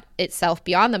got itself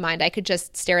beyond the mind. I could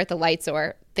just stare at the lights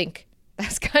or think.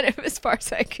 That's kind of as far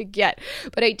as I could get.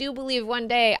 But I do believe one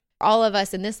day all of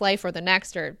us in this life or the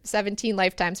next or 17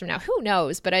 lifetimes from now, who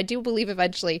knows? But I do believe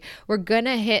eventually we're going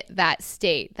to hit that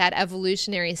state, that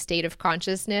evolutionary state of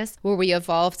consciousness where we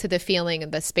evolve to the feeling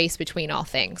of the space between all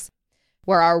things,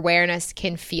 where our awareness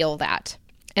can feel that.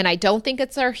 And I don't think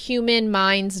it's our human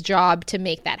mind's job to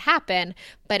make that happen,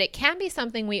 but it can be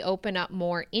something we open up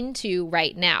more into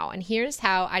right now. And here's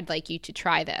how I'd like you to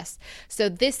try this. So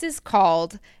this is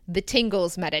called the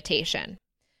tingles meditation.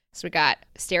 So we got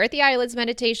stare at the eyelids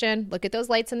meditation, look at those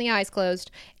lights in the eyes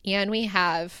closed, and we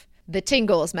have the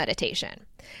tingles meditation.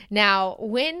 Now,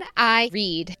 when I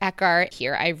read Eckhart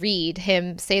here, I read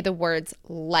him say the words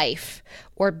life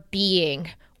or being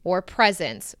or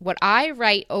presence. What I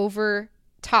write over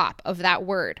top of that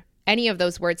word, any of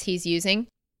those words he's using,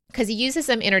 because he uses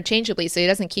them interchangeably so he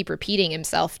doesn't keep repeating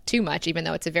himself too much, even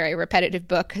though it's a very repetitive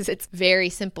book because it's very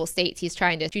simple states he's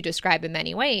trying to describe in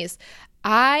many ways.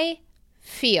 I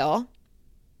feel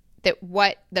that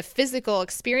what the physical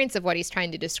experience of what he's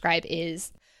trying to describe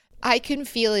is, I can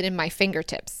feel it in my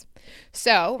fingertips.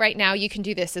 So right now you can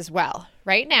do this as well.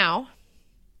 Right now,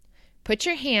 put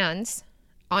your hands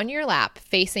on your lap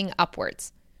facing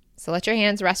upwards. So let your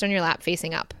hands rest on your lap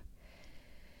facing up.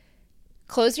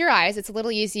 Close your eyes. It's a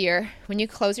little easier when you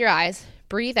close your eyes.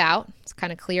 Breathe out. It's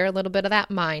kind of clear a little bit of that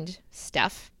mind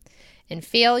stuff. And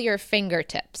feel your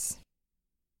fingertips.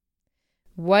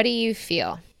 What do you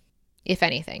feel, if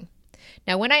anything?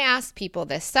 Now, when I ask people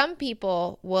this, some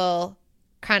people will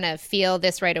kind of feel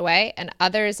this right away, and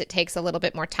others it takes a little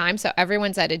bit more time. So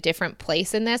everyone's at a different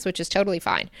place in this, which is totally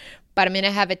fine. But I'm going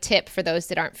to have a tip for those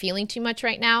that aren't feeling too much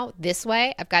right now. This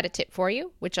way, I've got a tip for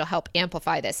you, which will help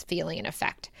amplify this feeling and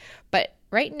effect. But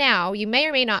right now, you may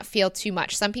or may not feel too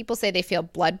much. Some people say they feel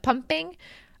blood pumping.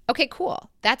 Okay, cool.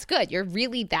 That's good. You're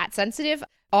really that sensitive.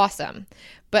 Awesome.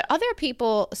 But other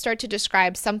people start to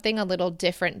describe something a little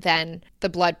different than the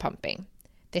blood pumping.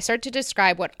 They start to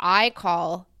describe what I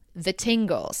call the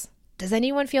tingles. Does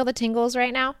anyone feel the tingles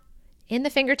right now? In the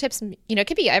fingertips, it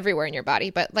could be everywhere in your body,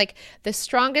 but like the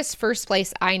strongest first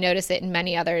place I notice it in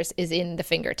many others is in the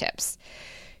fingertips.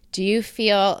 Do you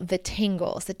feel the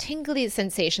tingles, the tingly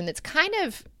sensation that's kind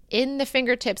of in the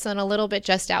fingertips and a little bit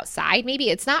just outside? Maybe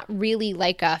it's not really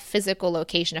like a physical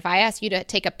location. If I ask you to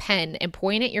take a pen and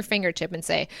point at your fingertip and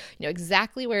say,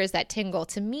 exactly where is that tingle?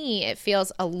 To me, it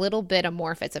feels a little bit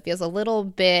amorphous. It feels a little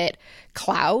bit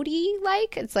cloudy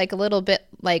like. It's like a little bit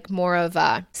like more of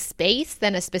a space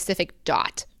than a specific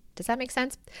dot. Does that make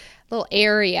sense? A little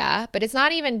area, but it's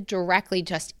not even directly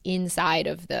just inside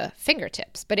of the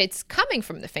fingertips, but it's coming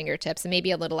from the fingertips and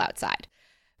maybe a little outside.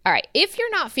 All right, if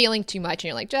you're not feeling too much and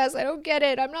you're like, Jess, I don't get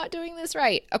it. I'm not doing this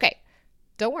right. Okay,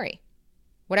 don't worry.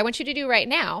 What I want you to do right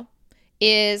now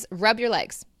is rub your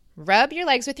legs. Rub your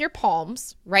legs with your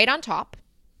palms right on top.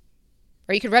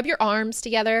 Or you could rub your arms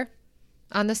together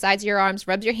on the sides of your arms.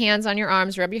 Rub your hands on your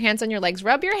arms. Rub your hands on your legs.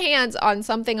 Rub your hands on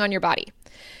something on your body.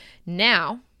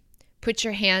 Now, put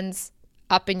your hands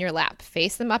up in your lap.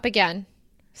 Face them up again.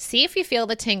 See if you feel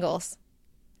the tingles.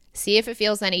 See if it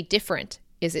feels any different.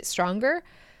 Is it stronger?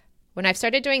 When I've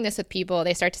started doing this with people,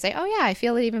 they start to say, oh yeah, I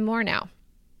feel it even more now.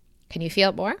 Can you feel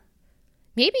it more?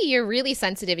 Maybe you're really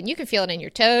sensitive and you can feel it in your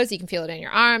toes. You can feel it in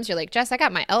your arms. You're like, Jess, I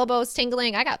got my elbows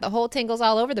tingling. I got the whole tingles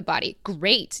all over the body.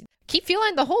 Great. Keep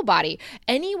feeling the whole body,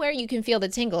 anywhere you can feel the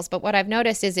tingles. But what I've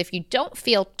noticed is if you don't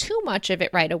feel too much of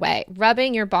it right away,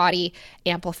 rubbing your body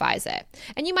amplifies it.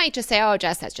 And you might just say, oh,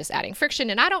 Jess, that's just adding friction.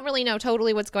 And I don't really know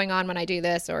totally what's going on when I do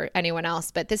this or anyone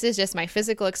else, but this is just my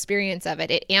physical experience of it.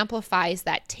 It amplifies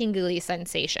that tingly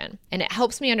sensation and it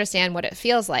helps me understand what it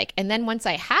feels like. And then once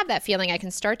I have that feeling, I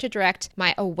can start to direct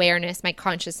my awareness, my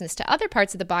consciousness to other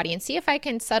parts of the body and see if I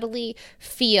can subtly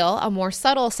feel a more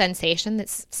subtle sensation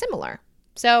that's similar.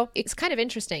 So it's kind of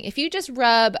interesting. If you just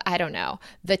rub, I don't know,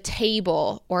 the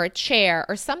table or a chair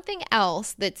or something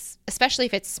else that's, especially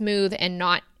if it's smooth and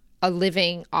not a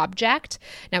living object.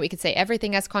 Now we could say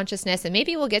everything has consciousness and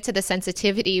maybe we'll get to the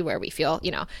sensitivity where we feel,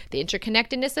 the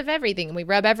interconnectedness of everything and we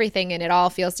rub everything and it all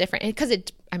feels different because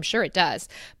I'm sure it does.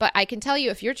 But I can tell you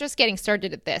if you're just getting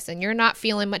started at this and you're not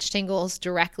feeling much tingles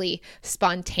directly,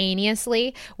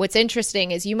 spontaneously, what's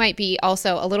interesting is you might be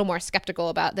also a little more skeptical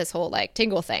about this whole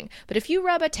tingle thing. But if you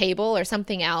rub a table or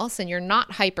something else and you're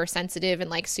not hypersensitive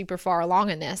and super far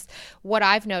along in this, what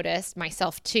I've noticed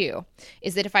myself too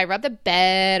is that if I rub the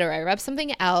bed or I rub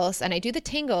something else and I do the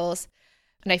tingles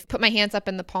and I put my hands up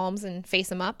in the palms and face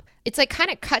them up, it's kind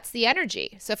of cuts the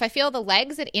energy. So if I feel the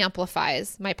legs, it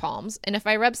amplifies my palms. And if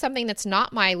I rub something that's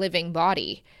not my living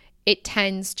body, it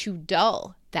tends to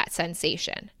dull that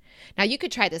sensation. Now you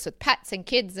could try this with pets and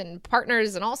kids and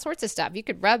partners and all sorts of stuff. You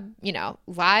could rub,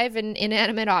 live and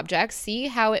inanimate objects, see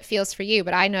how it feels for you.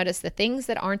 But I notice the things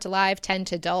that aren't alive tend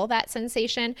to dull that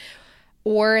sensation,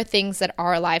 or things that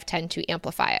are alive tend to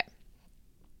amplify it.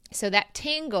 So that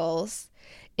tingles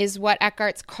is what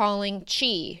Eckhart's calling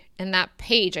chi in that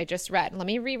page I just read. Let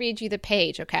me reread you the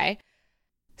page, okay?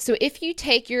 So if you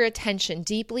take your attention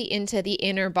deeply into the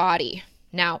inner body.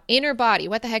 Now, inner body,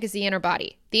 what the heck is the inner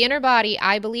body? The inner body,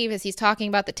 I believe, is he's talking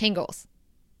about the tingles.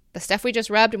 The stuff we just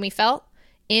rubbed and we felt.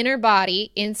 Inner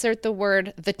body, insert the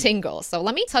word the tingles. So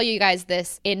let me tell you guys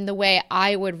this in the way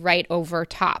I would write over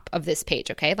top of this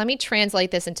page, okay? Let me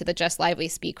translate this into the Just Lively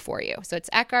speak for you. So it's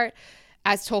Eckhart,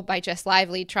 as told by Just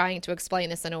Lively, trying to explain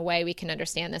this in a way we can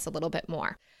understand this a little bit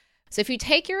more. So if you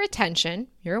take your attention,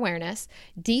 your awareness,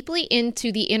 deeply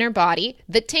into the inner body,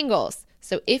 the tingles.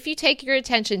 So if you take your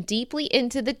attention deeply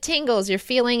into the tingles you're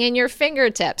feeling in your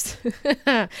fingertips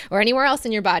or anywhere else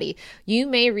in your body, you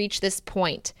may reach this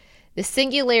point, the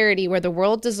singularity where the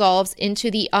world dissolves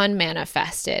into the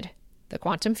unmanifested, the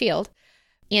quantum field.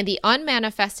 And the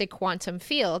unmanifested quantum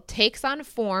field takes on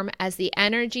form as the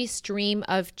energy stream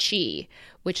of chi,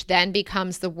 which then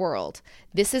becomes the world.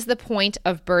 This is the point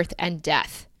of birth and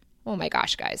death. Oh my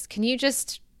gosh, guys. Can you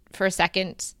just, for a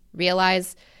second,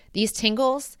 realize these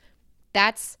tingles?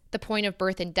 That's the point of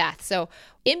birth and death. So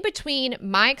in between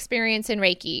my experience in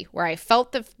Reiki, where I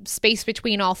felt the space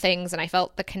between all things and I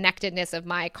felt the connectedness of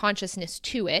my consciousness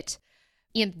to it,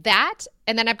 in that,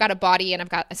 and then I've got a body and I've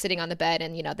got sitting on the bed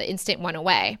and, the instant went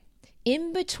away.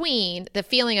 In between the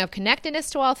feeling of connectedness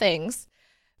to all things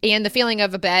and the feeling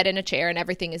of a bed and a chair and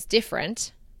everything is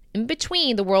different, in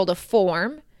between the world of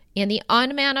form and the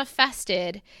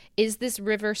unmanifested is this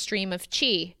river stream of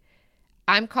chi.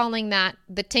 I'm calling that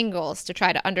the tingles to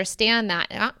try to understand that.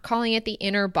 I'm not calling it the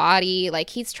inner body.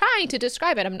 Like he's trying to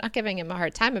describe it. I'm not giving him a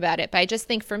hard time about it, but I just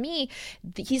think for me,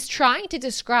 he's trying to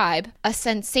describe a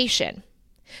sensation.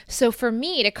 So for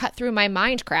me to cut through my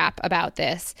mind crap about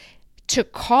this, to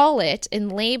call it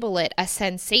and label it a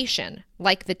sensation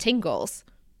like the tingles,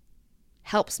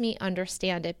 helps me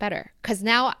understand it better. Because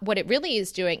now what it really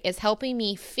is doing is helping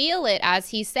me feel it as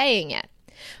he's saying it.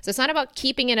 So it's not about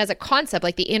keeping it as a concept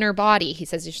like the inner body. He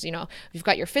says, you've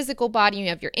got your physical body, you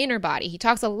have your inner body. He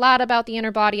talks a lot about the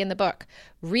inner body in the book.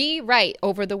 Rewrite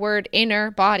over the word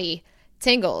inner body,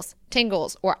 tingles,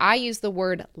 or I use the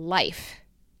word life.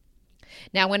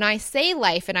 Now, when I say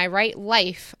life and I write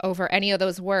life over any of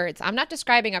those words, I'm not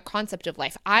describing a concept of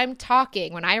life. I'm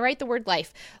talking, when I write the word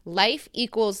life, life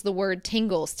equals the word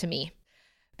tingles to me.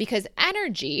 Because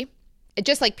energy,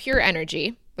 just like pure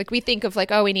energy, like we think of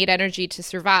we need energy to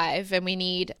survive and we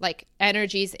need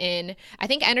energies in, I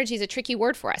think energy is a tricky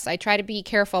word for us. I try to be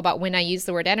careful about when I use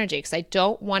the word energy because I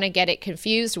don't want to get it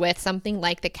confused with something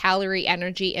like the calorie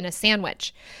energy in a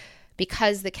sandwich.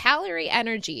 Because the calorie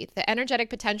energy, the energetic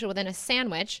potential within a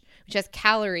sandwich, which has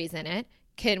calories in it,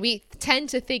 we tend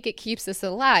to think it keeps us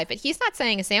alive. But he's not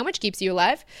saying a sandwich keeps you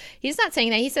alive. He's not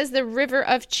saying that. He says the river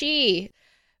of chi,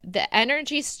 the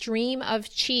energy stream of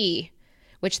chi,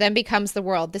 which then becomes the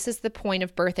world. This is the point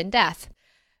of birth and death.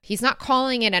 He's not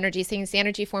calling it energy, he's saying it's the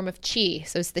energy form of chi.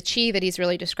 So it's the chi that he's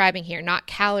really describing here, not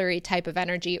calorie type of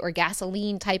energy or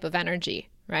gasoline type of energy.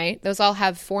 Right? Those all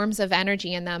have forms of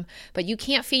energy in them, but you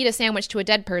can't feed a sandwich to a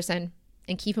dead person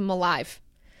and keep him alive.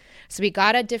 So we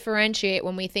got to differentiate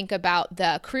when we think about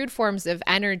the crude forms of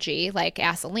energy like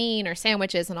gasoline or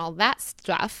sandwiches and all that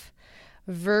stuff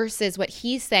versus what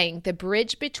he's saying. The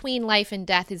bridge between life and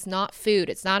death is not food.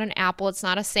 It's not an apple. It's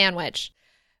not a sandwich.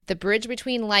 The bridge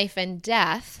between life and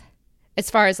death,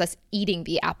 as far as us eating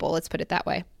the apple, let's put it that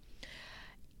way,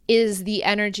 is the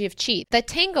energy of chi. The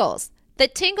tingles. The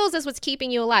tingles is what's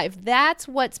keeping you alive. That's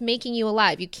what's making you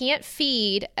alive. You can't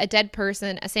feed a dead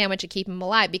person a sandwich and keep him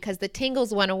alive because the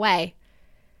tingles went away.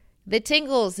 The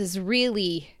tingles is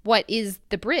really what is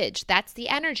the bridge. That's the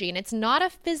energy. And it's not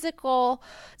a physical,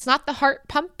 it's not the heart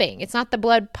pumping. It's not the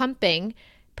blood pumping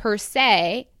per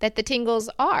se that the tingles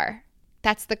are.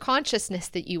 That's the consciousness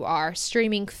that you are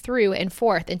streaming through and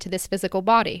forth into this physical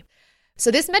body. So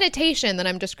this meditation that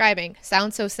I'm describing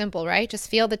sounds so simple, right? Just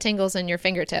feel the tingles in your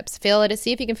fingertips. Feel it.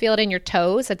 See if you can feel it in your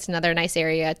toes. That's another nice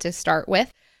area to start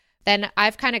with. Then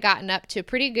I've kind of gotten up to a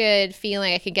pretty good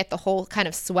feeling. I can get the whole kind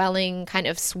of swelling, kind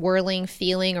of swirling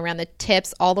feeling around the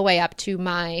tips all the way up to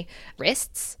my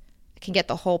wrists. I can get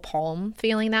the whole palm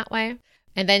feeling that way.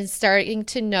 And then starting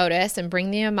to notice and bring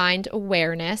the mind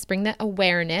awareness, bring the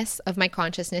awareness of my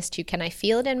consciousness to, can I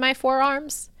feel it in my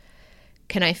forearms?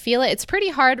 Can I feel it? It's pretty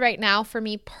hard right now for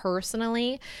me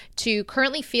personally to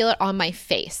currently feel it on my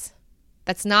face.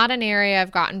 That's not an area I've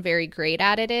gotten very great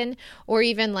at it in, or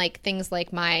even like things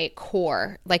like my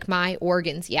core, like my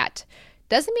organs yet.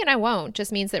 Doesn't mean I won't,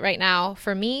 just means that right now,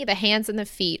 for me, the hands and the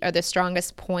feet are the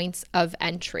strongest points of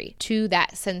entry to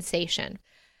that sensation.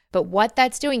 But what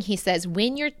that's doing, he says,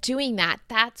 when you're doing that,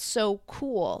 that's so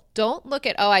cool. Don't look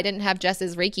at, I didn't have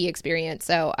Jess's Reiki experience,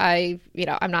 so I'm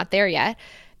not there yet.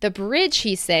 The bridge,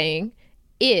 he's saying,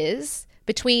 is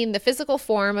between the physical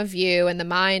form of you and the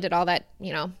mind and all that,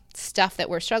 stuff that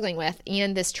we're struggling with,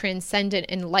 and this transcendent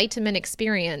enlightenment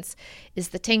experience is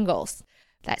the tingles,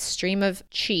 that stream of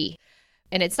chi.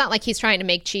 And it's not like he's trying to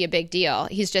make chi a big deal.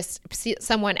 He's just,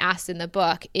 someone asked in the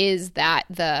book, is that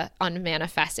the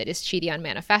unmanifested? Is chi the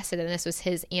unmanifested? And this was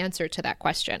his answer to that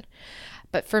question.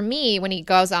 But for me, when he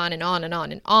goes on and on and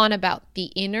on and on about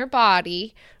the inner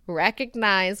body,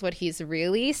 recognize what he's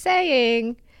really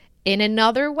saying in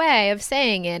another way of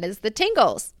saying it is the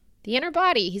tingles. The inner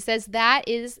body, he says that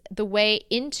is the way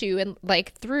into and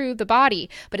like through the body,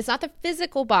 but it's not the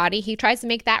physical body. He tries to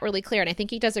make that really clear. And I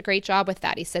think he does a great job with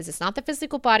that. He says it's not the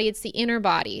physical body, it's the inner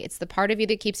body. It's the part of you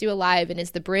that keeps you alive and is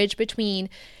the bridge between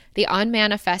the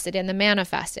unmanifested and the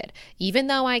manifested. Even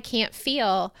though I can't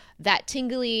feel that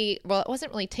tingly, well, it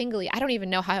wasn't really tingly. I don't even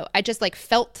know how, I just like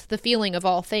felt the feeling of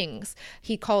all things.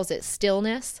 He calls it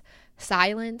stillness,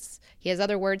 silence. He has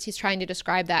other words he's trying to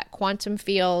describe that quantum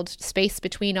field, space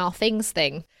between all things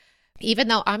thing. Even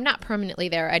though I'm not permanently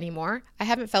there anymore, I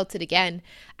haven't felt it again,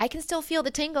 I can still feel the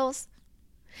tingles.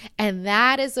 And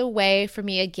that is a way for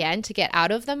me, again, to get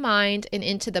out of the mind and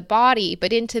into the body,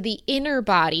 but into the inner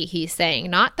body, he's saying,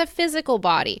 not the physical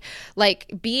body.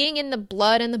 Like being in the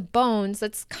blood and the bones,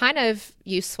 that's kind of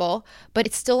useful, but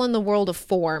it's still in the world of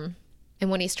form. And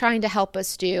what he's trying to help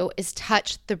us do is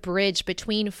touch the bridge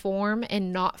between form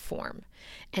and not form.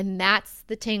 And that's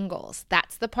the tingles.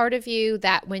 That's the part of you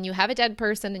that when you have a dead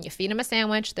person and you feed them a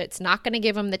sandwich, that's not going to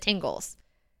give them the tingles,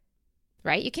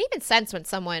 right? You can even sense when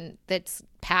someone that's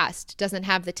passed doesn't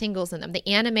have the tingles in them. The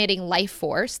animating life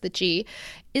force, the chi,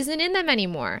 isn't in them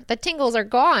anymore. The tingles are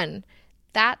gone.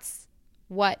 That's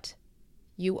what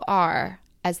you are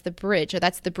as the bridge, or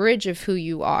that's the bridge of who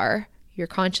you are, your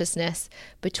consciousness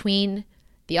between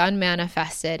the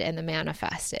unmanifested and the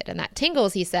manifested. And that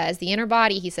tingles, he says, the inner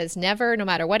body, he says, never, no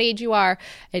matter what age you are,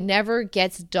 it never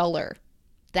gets duller.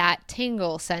 That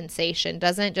tingle sensation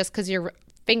doesn't, just because your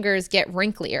fingers get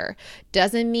wrinklier,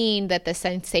 doesn't mean that the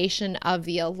sensation of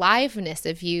the aliveness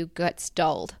of you gets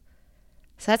dulled.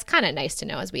 So that's kind of nice to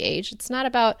know as we age. It's not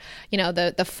about,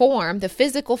 the form, the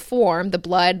physical form, the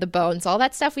blood, the bones, all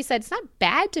that stuff we said. It's not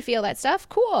bad to feel that stuff.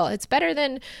 Cool. It's better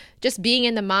than just being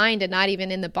in the mind and not even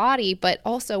in the body, but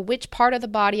also which part of the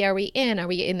body are we in? Are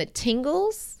we in the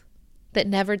tingles that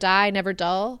never die, never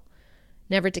dull,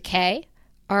 never decay?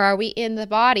 Or are we in the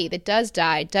body that does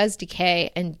die, does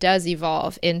decay, and does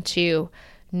evolve into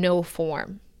no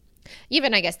form?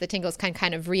 Even, I guess, the tingles can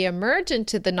kind of reemerge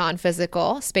into the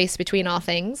non-physical space between all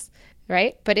things,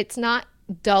 right? But it's not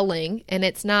dulling and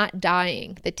it's not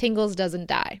dying. The tingles doesn't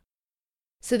die.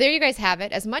 So there you guys have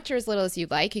it. As much or as little as you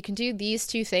like. You can do these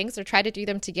two things or try to do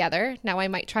them together. Now I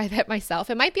might try that myself.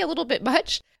 It might be a little bit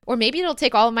much, or maybe it'll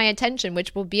take all of my attention,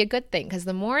 which will be a good thing, because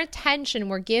the more attention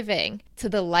we're giving to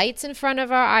the lights in front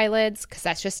of our eyelids, because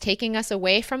that's just taking us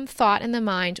away from thought in the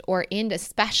mind, or into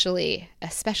especially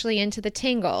into the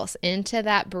tingles, into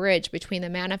that bridge between the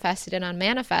manifested and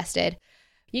unmanifested.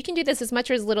 You can do this as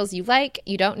much or as little as you like.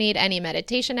 You don't need any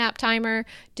meditation app timer.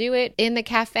 Do it in the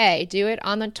cafe. Do it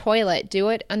on the toilet. Do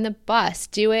it on the bus.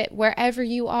 Do it wherever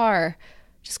you are.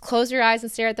 Just close your eyes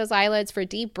and stare at those eyelids for a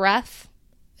deep breath,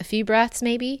 a few breaths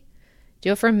maybe.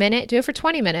 Do it for a minute. Do it for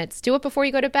 20 minutes. Do it before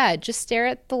you go to bed. Just stare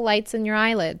at the lights in your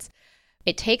eyelids.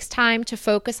 It takes time to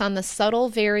focus on the subtle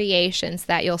variations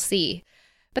that you'll see,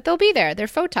 but they'll be there. They're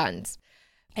photons.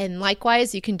 And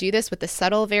likewise, you can do this with the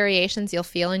subtle variations you'll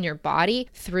feel in your body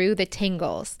through the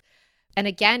tingles. And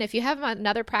again, if you have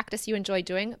another practice you enjoy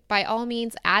doing, by all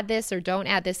means, add this or don't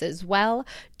add this as well.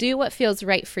 Do what feels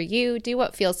right for you. Do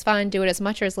what feels fun. Do it as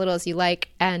much or as little as you like,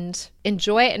 and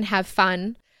enjoy it and have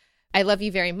fun. I love you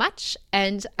very much,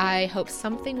 and I hope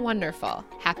something wonderful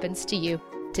happens to you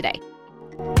today.